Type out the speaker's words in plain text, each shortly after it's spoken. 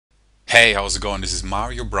Hey, how's it going? This is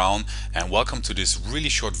Mario Brown, and welcome to this really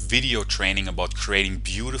short video training about creating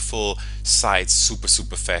beautiful sites super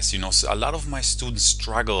fast. So a lot of my students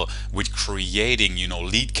struggle with creating,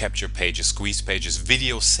 lead capture pages, squeeze pages,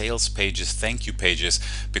 video sales pages, thank you pages,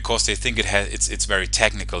 because they think it's very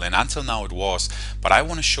technical, and until now it was. But I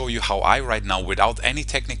want to show you how I right now, without any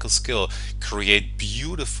technical skill, create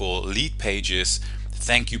beautiful lead pages,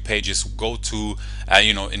 thank you pages, go to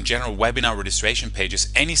in general webinar registration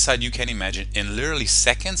pages, any site you can imagine, in literally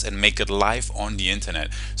seconds, and make it live on the internet.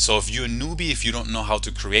 So if you're a newbie, if you don't know how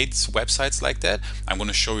to create websites like that, I'm going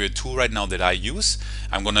to show you a tool right now that I use.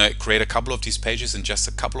 I'm going to create a couple of these pages in just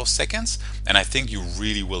a couple of seconds, and I think you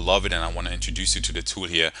really will love it, and I want to introduce you to the tool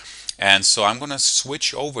here. And so I'm going to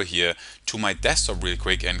switch over here to my desktop real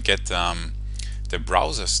quick and get the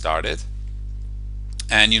browser started.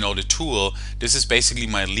 And the tool, this is basically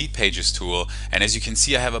my lead pages tool, and as you can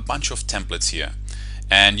see I have a bunch of templates here.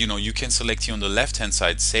 And you can select here on the left hand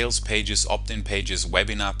side sales pages, opt-in pages,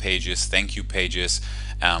 webinar pages, thank you pages,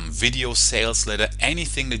 video sales letter,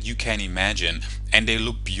 anything that you can imagine, and they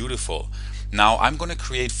look beautiful. Now I'm going to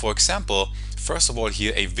create, for example, first of all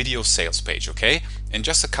here a video sales page, okay, in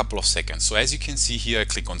just a couple of seconds. So as you can see here, I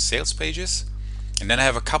click on sales pages, and then I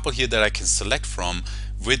have a couple here that I can select from.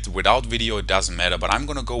 Without video, it doesn't matter, but I'm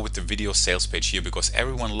gonna go with the video sales page here because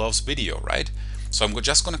everyone loves video, right? So I'm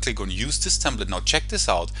just gonna click on use this template. Now check this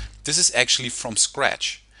out. This is actually from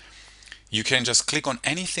scratch. You can just click on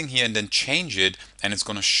anything here and then change it, and it's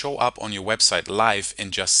gonna show up on your website live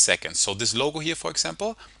in just seconds. So this logo here, for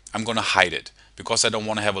example, I'm gonna hide it because I don't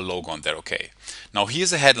want to have a logo on there. Okay, now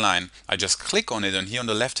here's a headline. I just click on it, and here on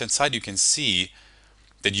the left hand side you can see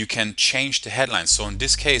that you can change the headline. So in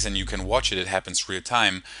this case, and you can watch it, it happens real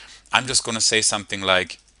time, I'm just going to say something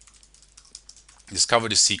like, discover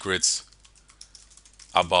the secrets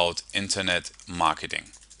about internet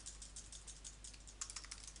marketing.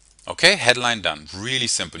 Okay, headline done. Really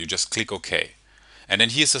simple. You just click OK. And then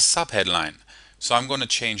here's a subheadline. So I'm going to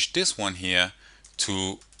change this one here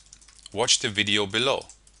to watch the video below.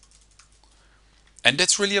 And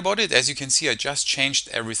that's really about it. As you can see, I just changed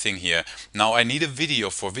everything here. Now I need a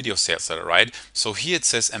video for video sales letter, right? So here it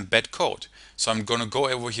says embed code. So I'm gonna go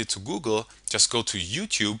over here to Google, just go to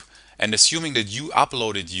YouTube, and assuming that you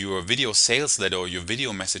uploaded your video sales letter or your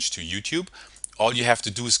video message to YouTube, all you have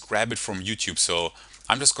to do is grab it from YouTube. So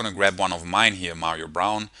I'm just gonna grab one of mine here, Mario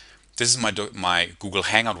Brown. This is my Google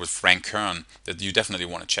Hangout with Frank Kern, that you definitely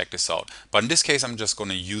want to check this out. But in this case, I'm just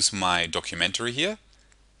gonna use my documentary here.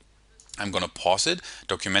 I'm going to pause it,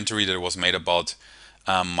 documentary that was made about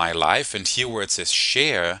my life, and here where it says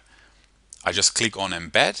share, I just click on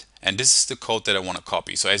embed, and this is the code that I want to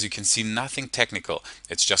copy. So as you can see, nothing technical,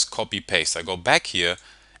 it's just copy paste. I go back here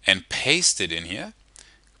and paste it in here,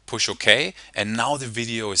 push OK, and now the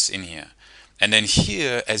video is in here. And then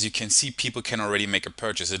here, as you can see, people can already make a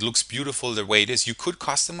purchase. It looks beautiful the way it is. You could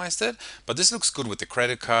customize that, but this looks good with the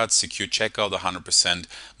credit card, secure checkout, 100%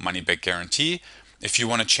 money back guarantee. If you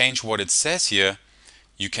want to change what it says here,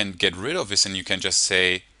 you can get rid of this, and you can just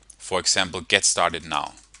say, for example, get started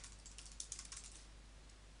now.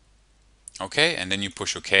 Okay, and then you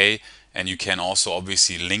push OK, and you can also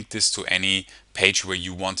obviously link this to any page where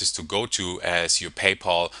you want this to go to as your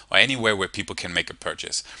PayPal or anywhere where people can make a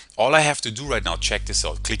purchase. All I have to do right now, check this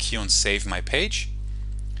out, click here on save my page.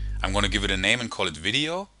 I'm going to give it a name and call it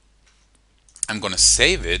video. I'm going to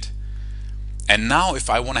save it. And now if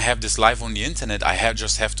I want to have this live on the internet, I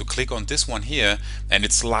just have to click on this one here, and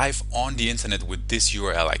it's live on the internet with this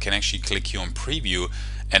URL. I can actually click here on preview,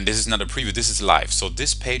 and this is not a preview, this is live. So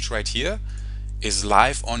this page right here is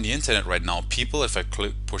live on the internet right now. People, if I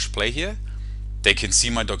push play here, they can see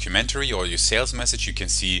my documentary or your sales message. You can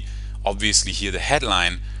see obviously here the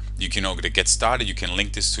headline. You can get started. You can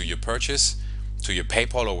link this to your purchase, to your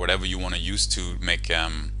PayPal or whatever you want to use to make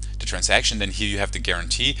the transaction. Then here you have the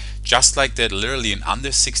guarantee. Just like that, literally in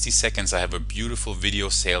under 60 seconds I have a beautiful video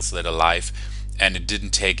sales letter live, and it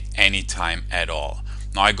didn't take any time at all.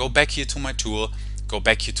 Now I go back here to my tool, go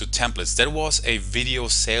back here to templates. That was a video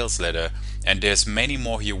sales letter, and there's many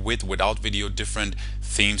more here without video, different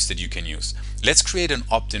themes that you can use. Let's create an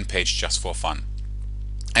opt-in page just for fun.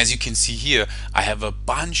 As you can see here, I have a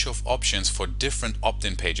bunch of options for different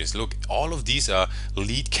opt-in pages. Look, all of these are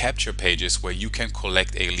lead capture pages where you can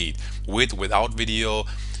collect a lead without video.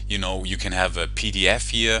 You can have a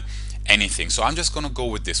PDF here, anything. So I'm just going to go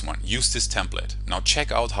with this one. Use this template. Now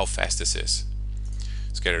check out how fast this is.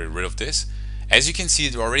 Let's get rid of this. As you can see,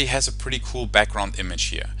 it already has a pretty cool background image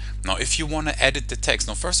here. Now if you want to edit the text,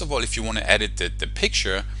 now first of all, if you want to edit the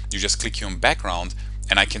picture, you just click here on background,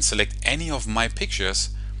 and I can select any of my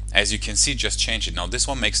pictures As you can see, just change it. Now this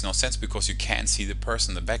one makes no sense because you can't see the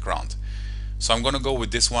person in the background. So I'm gonna go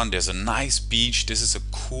with this one. There's a nice beach. This is a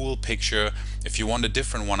cool picture. If you want a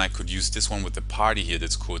different one, I could use this one with the party here.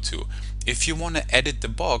 That's cool too. If you want to edit the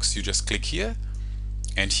box, you just click here,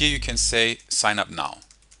 and here you can say sign up now.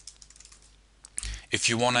 If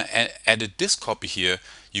you want to edit this copy here,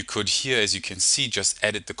 you could here, as you can see, just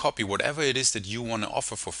edit the copy, whatever it is that you want to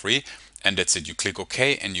offer for free, and that's it. You click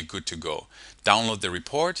OK and you're good to go. Download the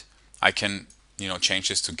report. I can, change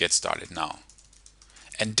this to get started now.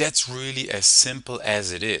 And that's really as simple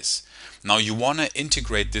as it is. Now you want to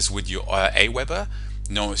integrate this with your Aweber.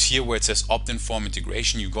 Now here where it says opt-in form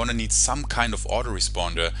integration, you're going to need some kind of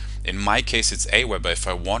autoresponder. In my case it's Aweber. If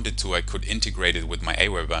I wanted to, I could integrate it with my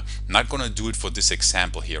Aweber. I'm not going to do it for this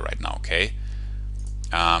example here right now, okay?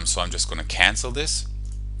 So I'm just going to cancel this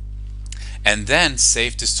and then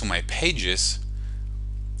save this to my pages,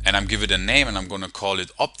 and I'm give it a name, and I'm going to call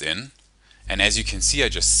it opt-in. And as you can see, I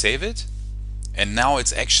just save it. And now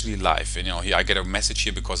it's actually live. And here I get a message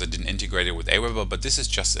here because I didn't integrate it with Aweber, but this is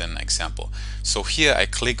just an example. So here I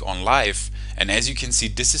click on live, and as you can see,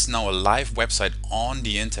 this is now a live website on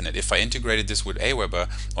the internet. If I integrated this with Aweber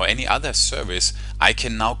or any other service, I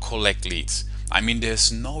can now collect leads. I mean,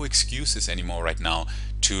 there's no excuses anymore right now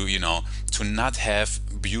to to not have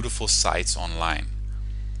beautiful sites online.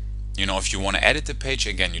 If you want to edit the page,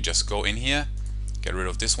 again, you just go in here, get rid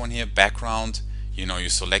of this one here, background. You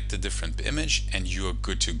select the different image and you are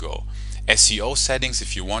good to go. SEO settings,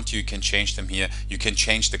 if you want to, you can change them here. You can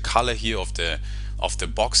change the color here of the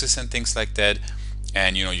boxes and things like that.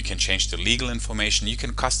 And you can change the legal information. You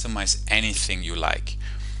can customize anything you like.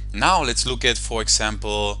 Now let's look at, for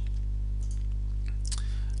example,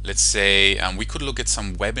 let's say we could look at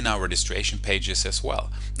some webinar registration pages as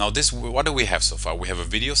well. Now what do we have so far? We have a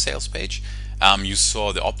video sales page. You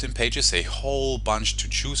saw the Optin pages, a whole bunch to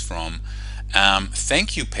choose from.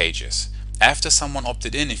 Thank you pages. After someone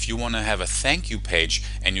opted in, if you want to have a thank you page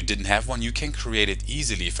and you didn't have one, you can create it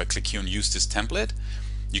easily. If I click here and use this template,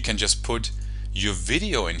 you can just put your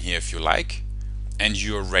video in here if you like, and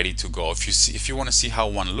you're ready to go. If you want to see how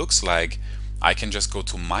one looks like, I can just go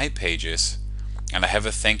to my pages and I have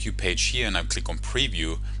a thank you page here, and I click on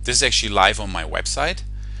preview. This is actually live on my website,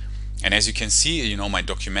 and as you can see, my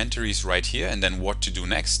documentary is right here, and then what to do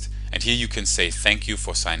next. And here you can say thank you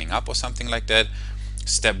for signing up or something like that.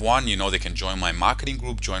 Step 1, they can join my marketing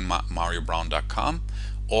group, join mariobrown.com,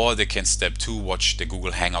 or they can step 2, watch the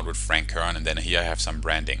Google Hangout with Frank Kern, and then here I have some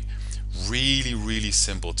branding. Really, really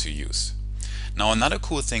simple to use. Now another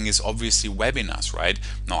cool thing is obviously webinars, right?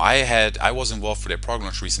 Now I was involved with a program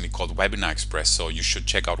launch recently called Webinar Express, so you should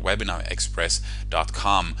check out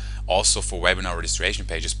webinarexpress.com also for webinar registration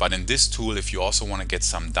pages. But in this tool, if you also want to get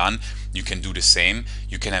some done, you can do the same.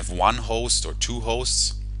 You can have one host or two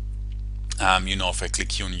hosts. If I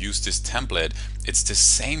click here and use this template, it's the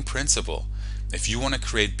same principle. If you want to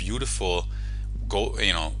create beautiful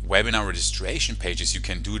webinar registration pages, you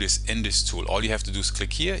can do this in this tool. All you have to do is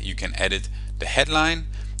click here. You can edit the headline,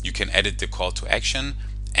 you can edit the call to action,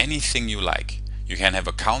 anything you like. You can have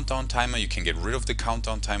a countdown timer, you can get rid of the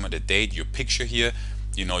countdown timer, the date, your picture here.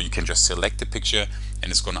 You can just select the picture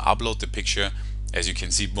and it's going to upload the picture. As you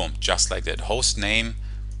can see, boom, just like that. Host name,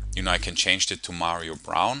 I can change it to Mario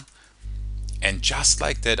Brown. And just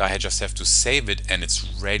like that, I just have to save it and it's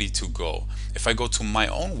ready to go. If I go to my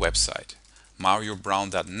own website,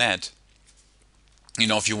 mariobrown.net,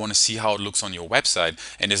 if you want to see how it looks on your website,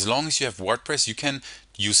 and as long as you have WordPress, you can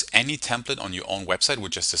use any template on your own website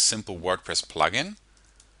with just a simple WordPress plugin.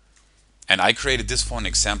 And I created this for an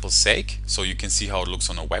example's sake, so you can see how it looks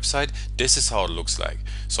on a website. This is how it looks like.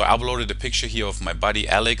 So I uploaded a picture here of my buddy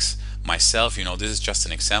Alex, myself. This is just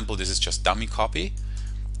an example. This is just dummy copy.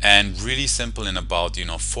 And really simple, in about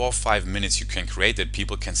 4 or 5 minutes you can create it.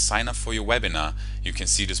 People can sign up for your webinar. You can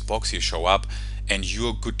see this box here show up, and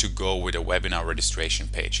you're good to go with a webinar registration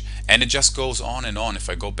page. And it just goes on and on. If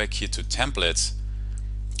I go back here to templates,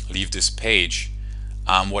 leave this page,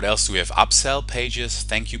 what else do we have? Upsell pages,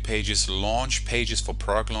 thank you pages, launch pages for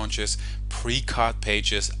product launches, pre-cart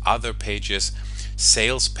pages, other pages,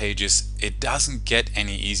 sales pages. It doesn't get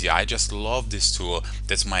any easier. I just love this tool.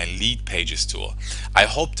 That's my lead pages tool. I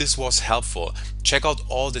hope this was helpful. Check out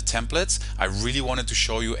all the templates. I really wanted to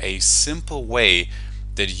show you a simple way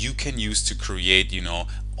that you can use to create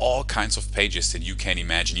all kinds of pages that you can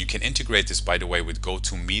imagine. You can integrate this, by the way, with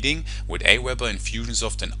GoToMeeting, with Aweber,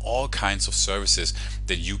 Infusionsoft, and all kinds of services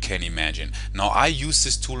that you can imagine. Now, I use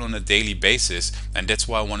this tool on a daily basis, and that's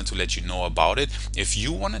why I wanted to let you know about it. If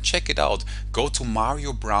you want to check it out, go to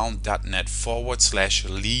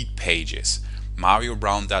mariobrown.net/lead pages.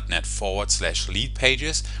 mariobrown.net/lead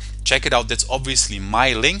pages. Check it out. That's obviously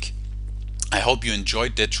my link. I hope you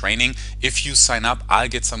enjoyed that training. If you sign up, I'll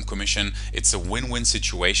get some commission. It's a win-win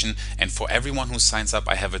situation. And for everyone who signs up,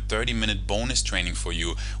 I have a 30-minute bonus training for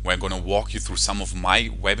you where I'm going to walk you through some of my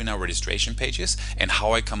webinar registration pages and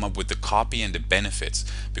how I come up with the copy and the benefits.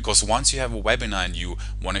 Because once you have a webinar and you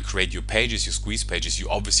want to create your pages, your squeeze pages, you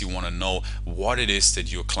obviously want to know what it is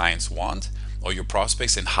that your clients want or your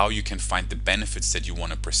prospects and how you can find the benefits that you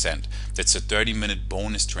want to present. That's a 30-minute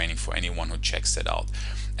bonus training for anyone who checks that out.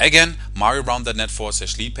 Again,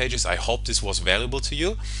 mariobrown.net/lead pages. I hope this was valuable to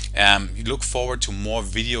you. You look forward to more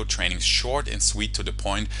video trainings, short and sweet to the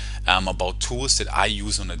point, about tools that I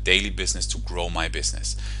use on a daily business to grow my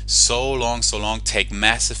business. So long, take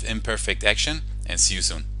massive imperfect action, and see you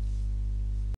soon.